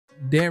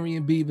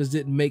Darian Beavers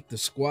didn't make the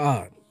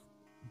squad.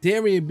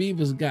 Darian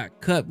Beavers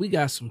got cut. We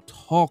got some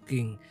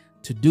talking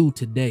to do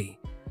today.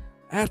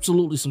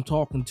 Absolutely some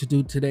talking to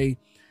do today.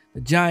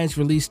 The Giants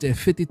released their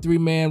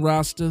 53-man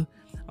roster.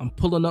 I'm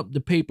pulling up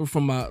the paper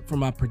from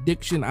my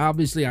prediction.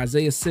 Obviously,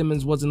 Isaiah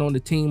Simmons wasn't on the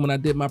team when I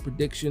did my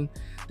prediction.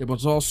 There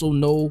was also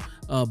no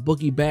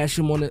Boogie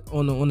Basham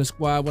on the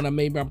squad when I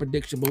made my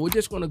prediction. But we're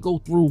just going to go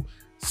through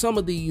some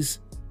of these.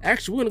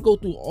 Actually, we're going to go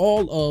through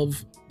all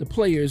of the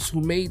players who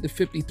made the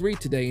 53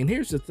 today. And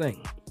here's the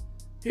thing.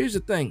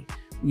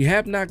 We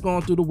have not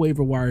gone through the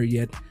waiver wire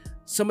yet.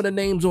 Some of the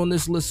names on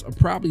this list are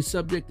probably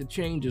subject to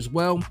change as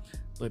well.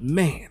 But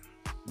man,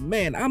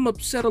 I'm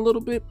upset a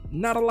little bit.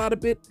 Not a lot of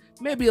bit.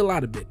 Maybe a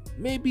lot of bit.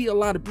 Maybe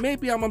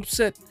I'm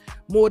upset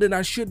more than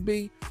I should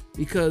be,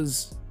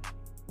 because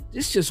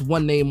it's just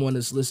one name on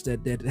this list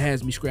that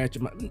has me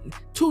scratching my...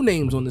 Two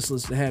names on this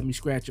list that have me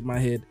scratching my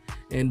head.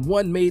 And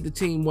one made the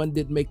team, one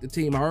didn't make the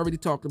team. I already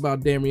talked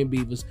about Darian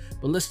Beavers,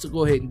 but let's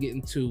go ahead and get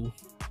into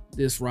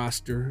this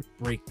roster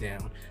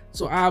breakdown.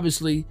 So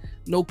obviously,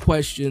 no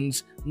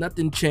questions,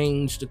 nothing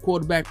changed. The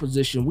quarterback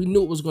position, we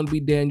knew it was going to be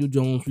Daniel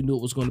Jones. We knew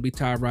it was going to be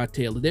Tyrod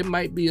Taylor. There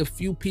might be a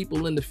few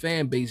people in the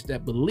fan base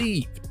that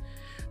believed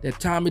that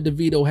Tommy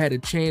DeVito had a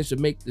chance to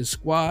make the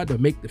squad or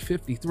make the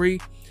 53.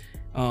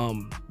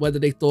 Whether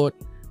they thought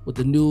with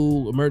the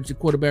new emergency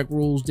quarterback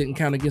rules didn't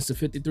count against the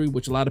 53,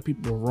 which a lot of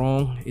people were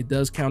wrong. It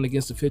does count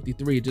against the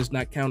 53. It does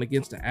not count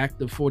against the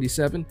active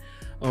 47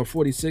 or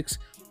 46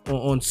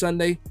 on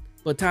Sunday.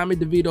 But Tommy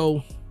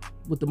DeVito,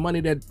 with the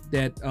money that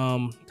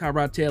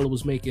Tyrod Taylor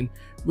was making,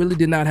 really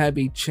did not have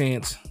a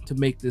chance to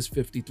make this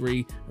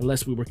 53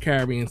 unless we were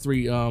carrying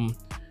three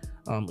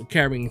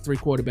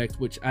quarterbacks,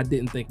 which I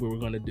didn't think we were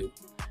going to do.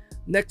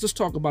 Next, let's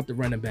talk about the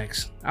running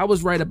backs. I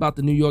was right about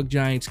the New York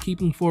Giants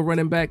keeping 4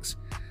 running backs,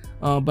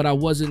 but I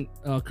wasn't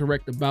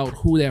correct about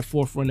who that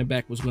 4th running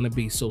back was going to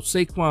be. So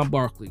Saquon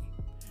Barkley,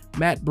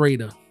 Matt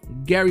Breida,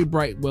 Gary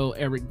Brightwell,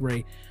 Eric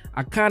Gray.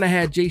 I kind of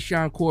had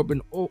Jashaun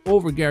Corbin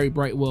over Gary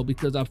Brightwell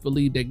because I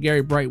believed that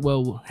Gary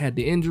Brightwell had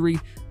the injury,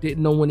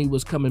 didn't know when he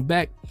was coming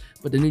back,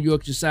 but the New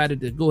York decided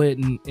to go ahead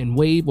and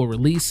waive or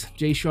release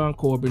Jashaun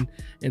Corbin,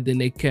 and then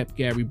they kept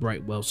Gary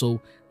Brightwell.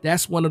 So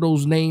that's one of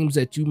those names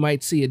that you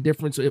might see a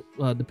difference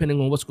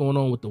depending on what's going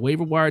on with the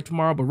waiver wire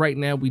tomorrow. But right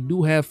now, we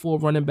do have 4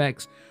 running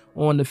backs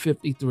on the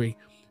 53.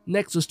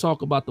 Next, let's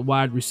talk about the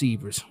wide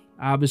receivers.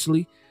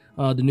 Obviously,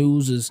 the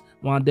news is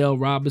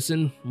Wan'Dale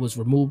Robinson was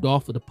removed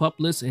off of the PUP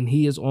list, and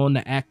he is on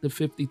the active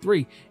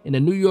 53. And the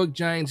New York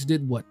Giants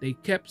did what? They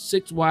kept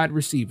 6 wide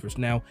receivers.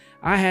 Now,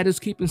 I had us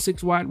keeping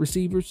 6 wide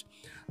receivers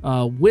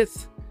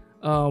with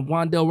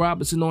Wan'Dale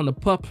Robinson on the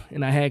PUP,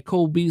 and I had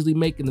Cole Beasley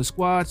making the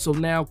squad. So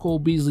now Cole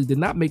Beasley did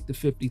not make the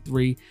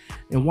 53,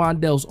 and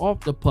Wan'Dale's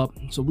off the PUP.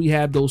 So we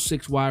have those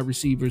 6 wide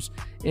receivers,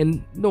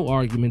 and no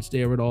arguments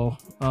there at all.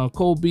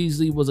 Cole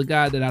Beasley was a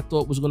guy that I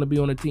thought was going to be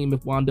on the team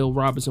if Wan'Dale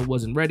Robinson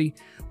wasn't ready.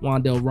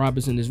 Wan'Dale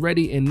Robinson is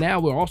ready, and now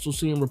we're also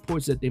seeing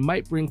reports that they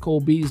might bring Cole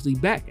Beasley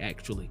back,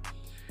 actually.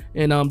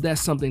 And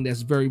that's something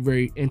that's very,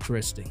 very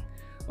interesting.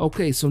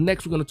 Okay, so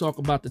next we're going to talk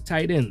about the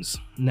tight ends.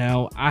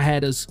 Now, I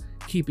had us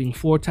keeping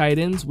 4 tight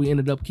ends. We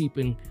ended up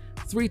keeping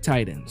 3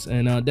 tight ends,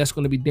 and that's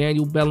going to be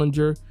Daniel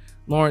Bellinger,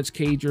 Lawrence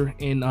Cager,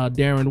 and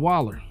Darren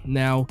Waller.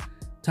 Now,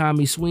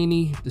 Tommy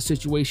Sweeney, the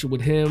situation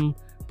with him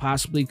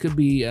possibly could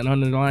be an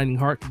underlying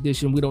heart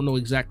condition. We don't know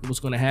exactly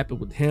what's going to happen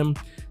with him.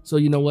 So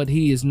you know what?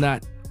 He is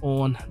not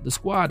on the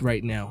squad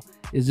right now.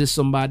 Is this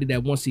somebody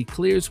that once he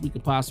clears, we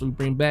could possibly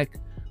bring back?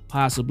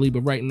 Possibly,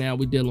 but right now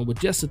we're dealing with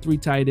just the 3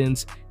 tight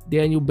ends: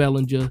 Daniel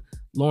Bellinger,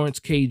 Lawrence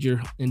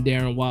Cager, and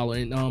Darren Waller.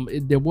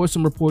 And there were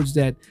some reports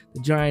that the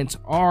Giants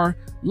are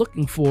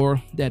looking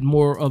for that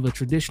more of a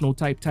traditional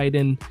type tight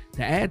end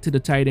to add to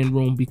the tight end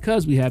room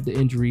because we have the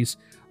injuries,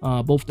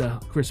 both to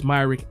Chris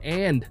Myrick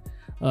and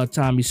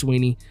Tommy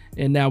Sweeney.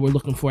 And now we're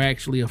looking for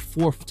actually a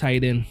 4th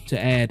tight end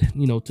to add,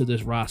 to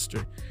this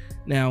roster.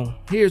 Now,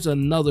 here's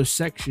another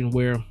section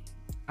where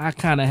I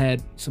kind of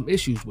had some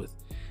issues with,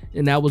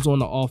 and that was on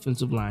the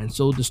offensive line.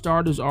 So the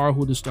starters are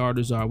who the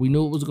starters are. We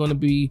knew it was going to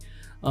be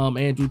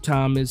Andrew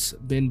Thomas,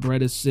 Ben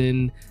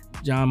Bredesen,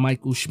 John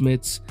Michael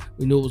Schmitz.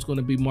 We knew it was going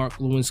to be Mark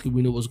Lewinsky.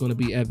 We knew it was going to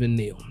be Evan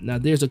Neal. Now,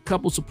 there's a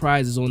couple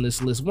surprises on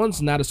this list.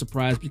 One's not a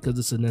surprise because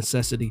it's a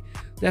necessity.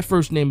 That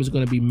first name is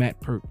going to be Matt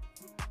Peart.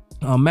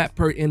 Matt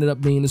Peart ended up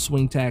being the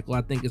swing tackle.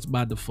 I think it's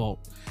by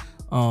default.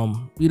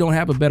 We don't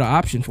have a better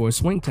option for a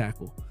swing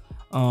tackle.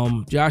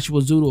 Joshua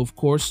Zudo, of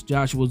course.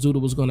 Joshua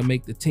Zudo was going to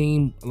make the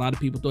team. A lot of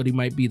people thought he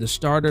might be the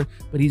starter,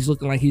 but he's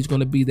looking like he's going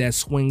to be that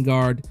swing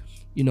guard,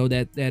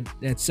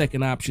 that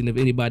second option if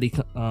anybody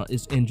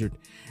is injured.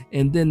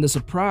 And then the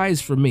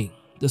surprise for me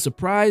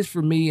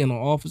in the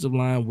offensive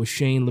line was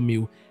Shane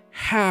Lemieux.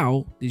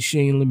 How did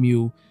Shane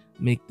Lemieux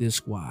make this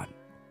squad?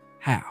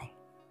 How?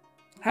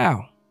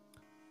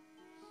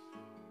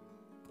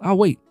 I'll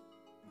wait.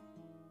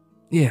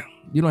 Yeah,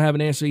 you don't have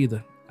an answer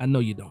either. I know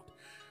you don't.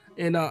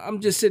 And I'm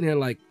just sitting here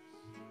like,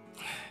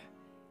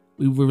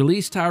 we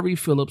released Tyree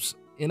Phillips,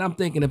 and I'm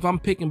thinking if I'm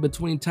picking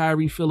between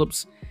Tyree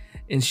Phillips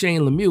and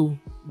Shane Lemieux,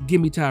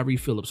 give me Tyree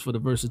Phillips for the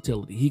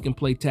versatility. He can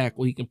play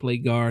tackle, he can play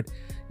guard.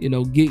 You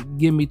know,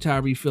 give me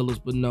Tyree Phillips.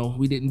 But no,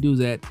 we didn't do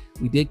that.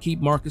 We did keep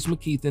Marcus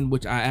McKeithen,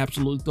 which I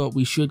absolutely thought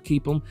we should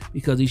keep him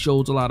because he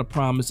shows a lot of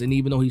promise. And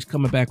even though he's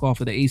coming back off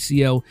of the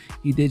ACL,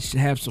 he did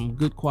have some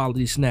good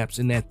quality snaps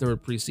in that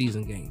third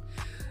preseason game.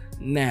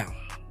 Now,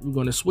 we're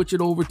going to switch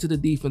it over to the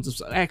defensive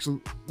side.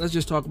 Actually, let's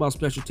just talk about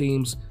special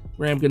teams.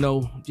 Graham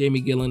Gano,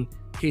 Jamie Gillen,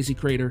 Casey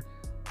Crater.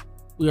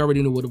 We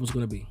already knew what it was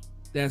going to be.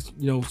 That's,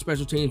 you know,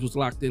 special teams was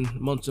locked in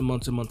months and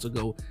months and months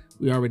ago.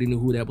 We already knew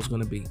who that was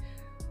going to be.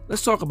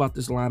 Let's talk about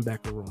this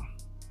linebacker room.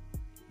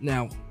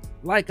 Now,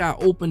 like I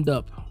opened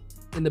up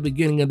in the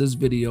beginning of this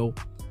video,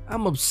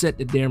 I'm upset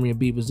that Darian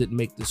Beavers didn't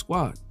make the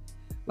squad.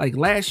 Like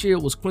last year,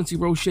 it was Quincy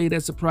Roche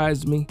that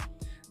surprised me.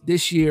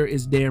 This year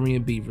is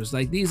Darian Beavers.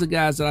 Like, these are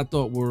guys that I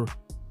thought were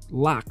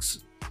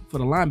locks for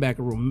the linebacker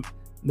room.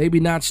 Maybe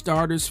not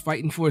starters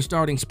fighting for a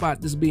starting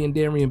spot, this being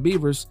Darian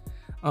Beavers.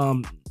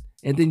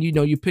 And then, you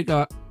know, you pick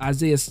up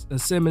Isaiah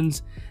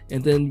Simmons,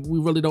 and then we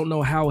really don't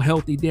know how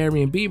healthy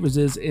Darian Beavers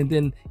is. And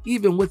then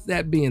even with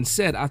that being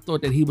said, I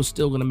thought that he was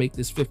still going to make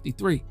this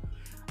 53.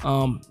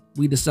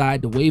 We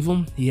decide to waive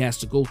him. He has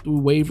to go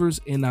through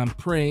waivers, and I'm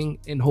praying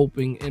and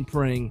hoping and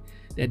praying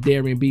that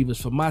Darian Beavers,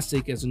 for my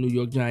sake as a New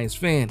York Giants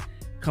fan,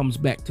 comes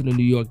back to the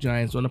New York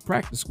Giants on the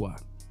practice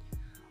squad.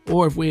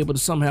 Or if we're able to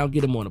somehow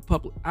get him on a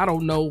public, I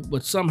don't know,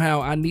 but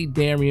somehow I need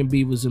Darian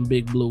Beavers in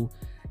Big Blue,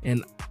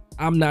 and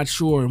I'm not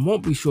sure and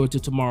won't be sure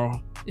till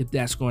tomorrow if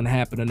that's going to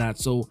happen or not.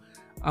 So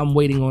I'm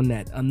waiting on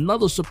that.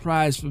 Another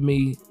surprise for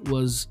me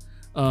was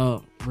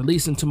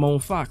releasing Timon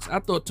Fox. I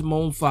thought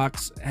Timon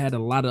Fox had a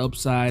lot of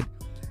upside,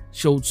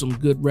 showed some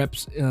good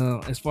reps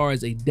as far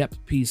as a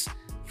depth piece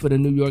for the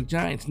New York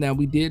Giants. Now,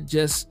 we did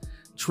just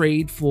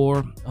trade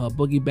for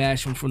Boogie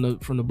Basham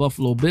from the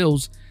Buffalo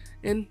Bills,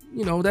 and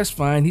you know, that's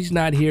fine. He's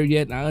not here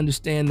yet, and I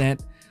understand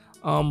that.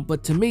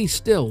 But to me,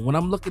 still, when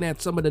I'm looking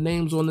at some of the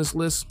names on this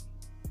list,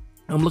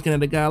 I'm looking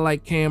at a guy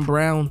like Cam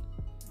Brown,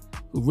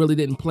 who really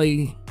didn't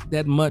play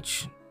that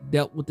much,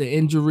 dealt with the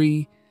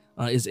injury,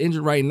 is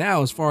injured right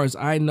now, as far as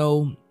I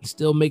know,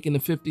 still making the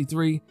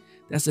 53.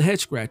 That's a head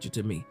scratcher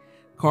to me.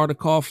 Carter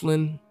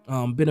Coughlin,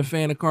 been a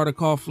fan of Carter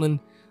Coughlin.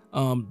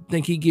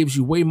 Think he gives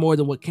you way more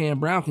than what Cam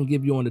Brown can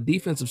give you on the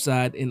defensive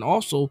side, and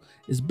also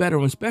is better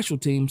on special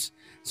teams.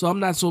 So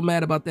I'm not so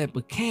mad about that.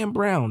 But Cam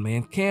Brown,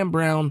 man, Cam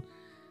Brown,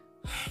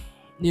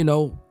 you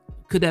know,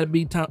 could that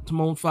be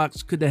Timon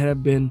Fox? Could that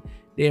have been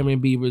Darian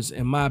Beavers?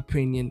 In my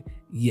opinion,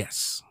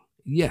 yes.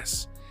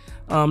 Yes.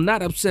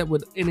 Not upset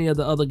with any of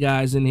the other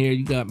guys in here.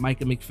 You got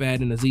Micah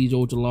McFadden, Azeez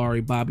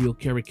Ojulari, Bobby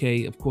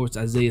Okereke, of course,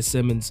 Isaiah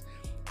Simmons,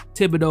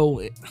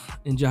 Thibodeau,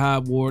 and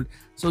Jihad Ward.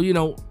 So, you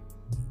know,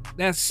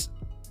 that's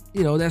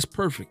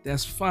perfect.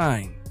 That's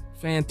fine.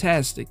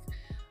 Fantastic.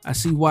 I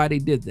see why they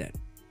did that.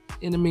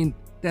 And I mean,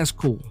 that's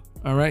cool.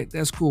 All right,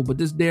 that's cool. But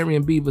this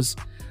Darian Beavers,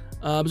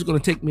 it's going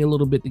to take me a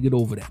little bit to get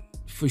over that,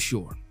 for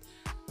sure.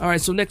 All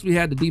right, so next we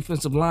had the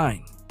defensive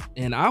line.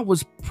 And I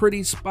was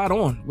pretty spot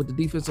on with the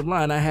defensive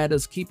line. I had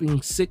us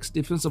keeping 6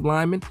 defensive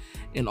linemen,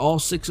 and all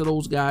 6 of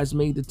those guys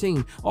made the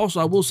team. Also,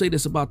 I will say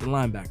this about the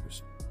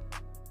linebackers.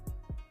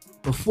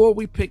 Before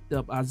we picked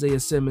up Isaiah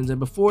Simmons and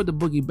before the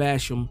Boogie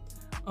Basham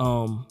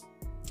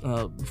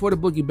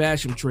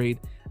trade,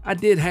 I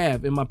did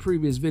have in my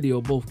previous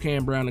video both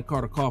Cam Brown and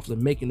Carter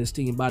Coughlin making this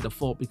team by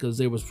default because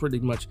there was pretty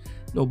much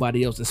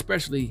nobody else,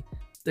 especially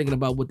thinking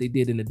about what they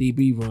did in the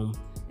DB room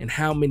and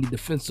how many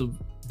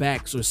defensive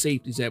backs or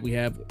safeties that we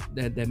have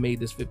that made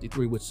this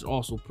 53, which is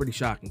also pretty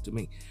shocking to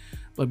me.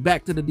 But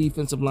back to the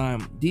defensive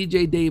line,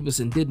 DJ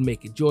Davison didn't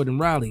make it. Jordan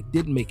Riley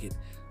didn't make it.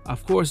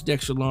 Of course,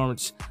 Dexter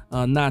Lawrence,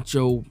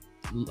 Nacho,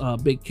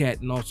 Big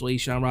Cat, and also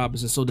Ashawn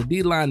Robinson. So the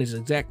D-line is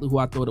exactly who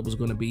I thought it was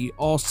going to be.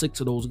 All 6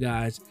 of those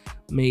guys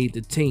made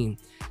the team.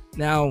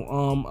 Now,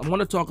 I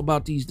want to talk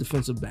about these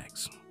defensive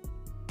backs.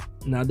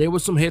 Now, there were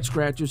some head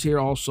scratchers here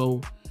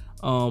also.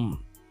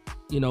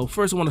 You know,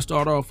 first I want to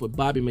start off with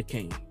Bobby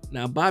McCain.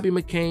 Now, Bobby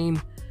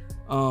McCain,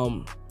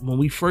 when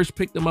we first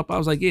picked him up, I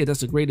was like, yeah,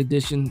 that's a great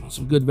addition.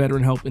 Some good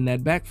veteran help in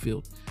that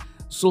backfield.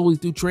 Slowly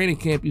through training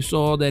camp, you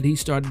saw that he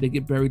started to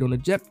get buried on the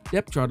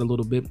depth chart a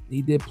little bit.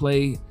 He did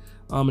play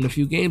in a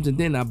few games, and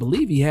then I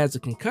believe he has a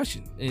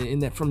concussion.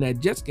 From that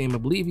Jets game, I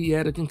believe he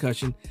had a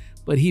concussion,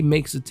 but he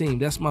makes the team.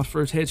 That's my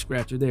first head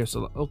scratcher there.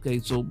 So, okay,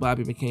 so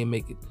Bobby McCain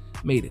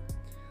made it.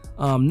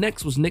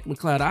 Next was Nick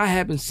McLeod. I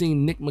haven't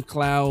seen Nick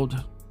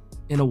McLeod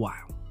in a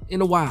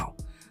while.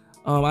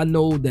 I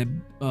know that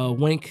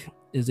Wink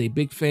is a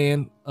big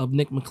fan of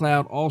Nick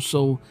McLeod.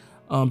 Also,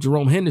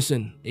 Jerome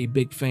Henderson, a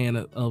big fan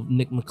of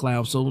Nick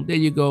McLeod. So there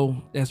you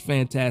go. That's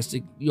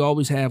fantastic. You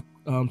always have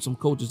some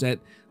coaches that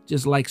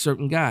just like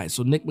certain guys.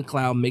 So Nick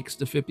McLeod makes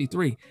the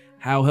 53.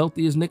 How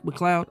healthy is Nick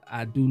McLeod?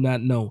 I do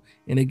not know.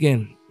 And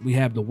again, we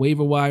have the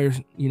waiver wire,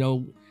 you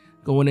know,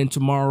 going in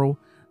tomorrow.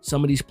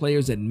 Some of these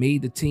players that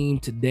made the team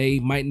today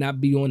might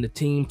not be on the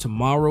team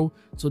tomorrow.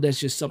 So that's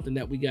just something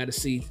that we got to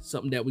see,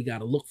 something that we got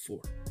to look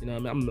for. You know,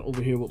 I'm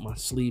over here with my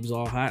sleeves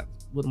all hot.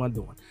 What am I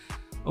doing?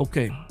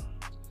 Okay.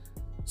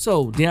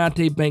 So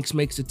Deontay Banks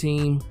makes the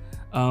team.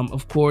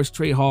 Of course,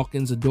 Trey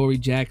Hawkins, Adoree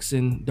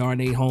Jackson,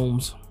 Darnay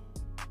Holmes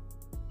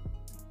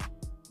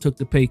took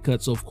the pay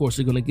cut, so of course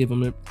they're going to give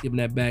him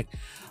that back.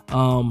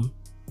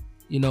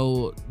 You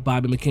know,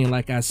 Bobby McCain,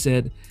 like I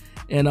said,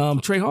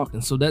 and Trey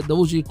Hawkins. So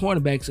those are your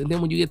cornerbacks. And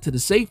then when you get to the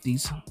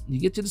safeties,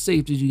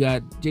 you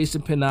got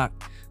Jason Pinnock,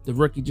 the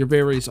rookie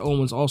Javarius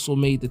Owens also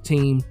made the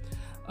team.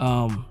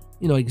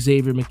 You know,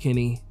 Xavier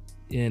McKinney,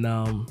 and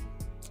I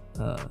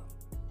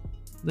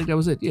think that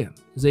was it. Yeah,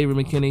 Xavier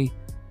McKinney,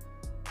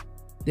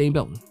 Dane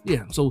Belton.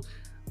 Yeah, so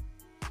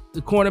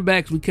the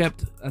cornerbacks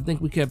I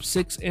think we kept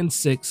 6 and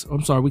 6.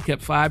 I'm sorry, we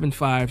kept 5 and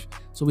 5.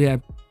 So we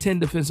have 10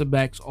 defensive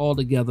backs all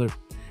together.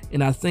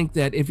 And I think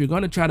that if you're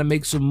going to try to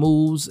make some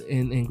moves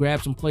and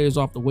grab some players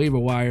off the waiver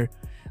wire,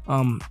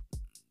 1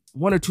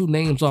 or 2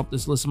 names off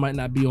this list might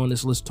not be on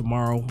this list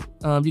tomorrow.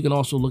 You can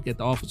also look at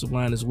the offensive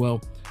line as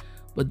well.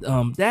 But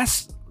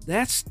that's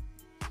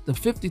the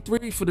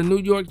 53 for the New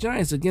York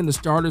Giants. Again, the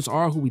starters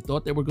are who we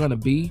thought they were going to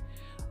be.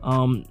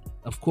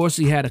 Of course,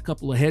 he had a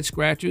couple of head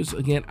scratchers.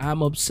 Again,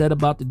 I'm upset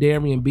about the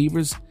Darian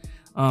Beavers.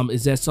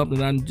 Is that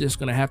something I'm just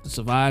going to have to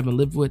survive and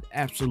live with?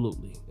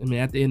 Absolutely. I mean,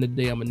 at the end of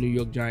the day, I'm a New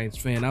York Giants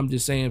fan. I'm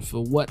just saying,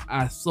 for what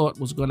I thought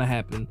was going to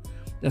happen,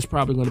 that's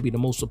probably going to be the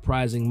most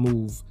surprising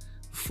move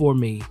for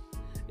me,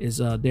 is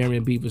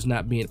Darian Beavers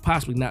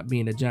possibly not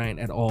being a Giant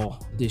at all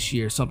this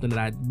year. Something that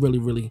I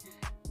really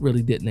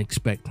didn't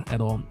expect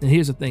at all. And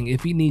here's the thing,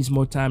 if he needs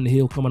more time to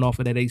heal coming off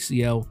of that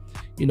ACL,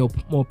 you know,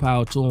 more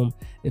power to him.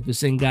 If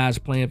it's in God's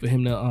plan for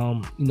him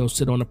to you know,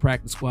 sit on the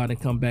practice squad and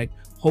come back,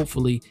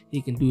 hopefully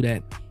he can do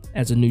that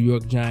as a New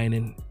York Giant.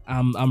 And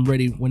I'm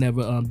ready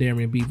whenever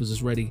Darian Beavers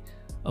is ready,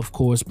 of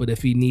course. But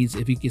if he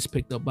gets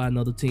picked up by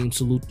another team,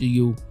 salute to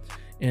you,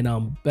 and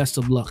best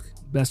of luck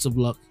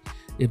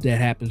if that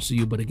happens to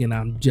you. But again,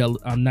 I'm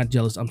not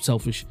jealous, I'm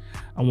selfish.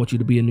 I want you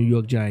to be a New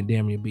York Giant,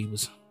 Darian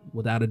Beavers,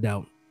 without a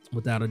doubt.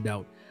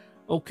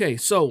 Okay,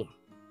 so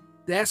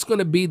that's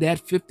gonna be that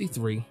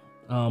 53.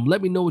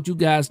 Let me know what you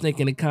guys think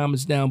in the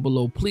comments down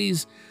below.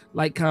 Please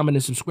like, comment,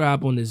 and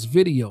subscribe on this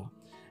video.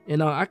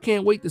 And I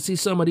can't wait to see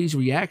some of these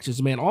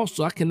reactions, man.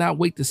 Also, I cannot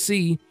wait to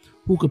see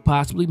who could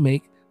possibly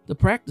make the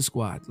practice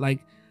squad.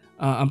 Like,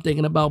 I'm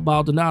thinking about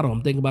Baldonado.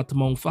 I'm thinking about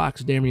Timon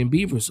Fox, Darian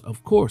Beavers,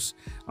 of course.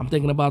 I'm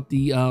thinking about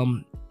the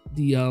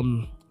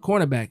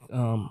cornerback,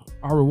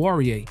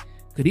 Aruwariye.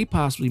 Could he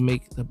possibly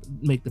make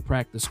the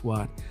practice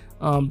squad?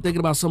 Thinking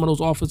about some of those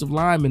offensive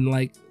linemen,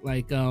 like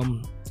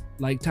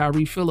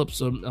Tyree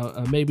Phillips, or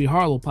maybe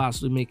Harlow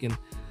possibly making.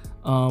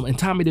 And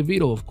Tommy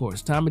DeVito,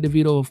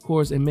 of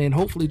course, and man,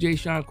 hopefully Jay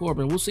Sean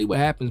Corbin. We'll see what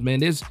happens, man.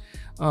 This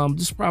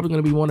is probably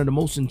going to be one of the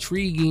most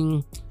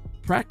intriguing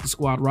practice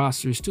squad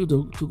rosters too,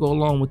 to go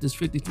along with this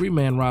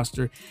 53-man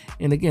roster.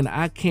 And again,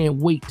 I can't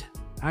wait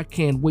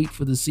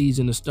for the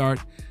season to start.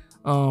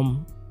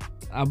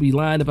 I'll be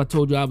lying if I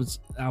told you I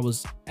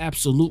was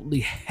absolutely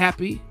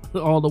happy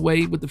all the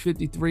way with the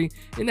 53,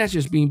 and that's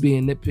just being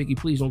nitpicky.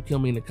 Please don't kill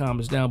me in the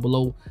comments down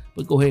below,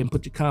 but go ahead and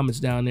put your comments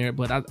down there.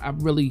 But I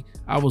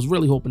was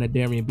really hoping that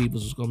Darian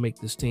Beavers was going to make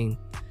this team,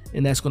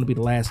 and that's going to be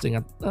the last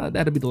thing.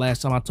 That'll be the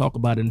last time I talk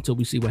about it until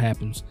we see what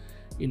happens,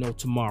 you know,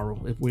 tomorrow,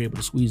 if we're able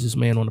to squeeze this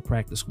man on the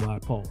practice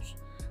squad.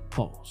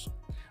 Pause.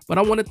 But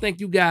I want to thank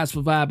you guys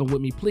for vibing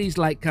with me. Please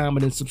like,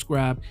 comment, and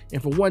subscribe.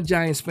 And for one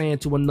Giants fan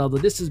to another,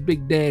 this is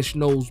Big Dash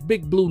Knows,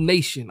 Big Blue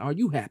Nation. Are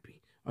you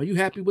happy? Are you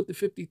happy with the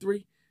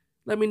 53?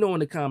 Let me know in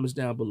the comments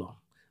down below.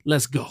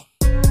 Let's go.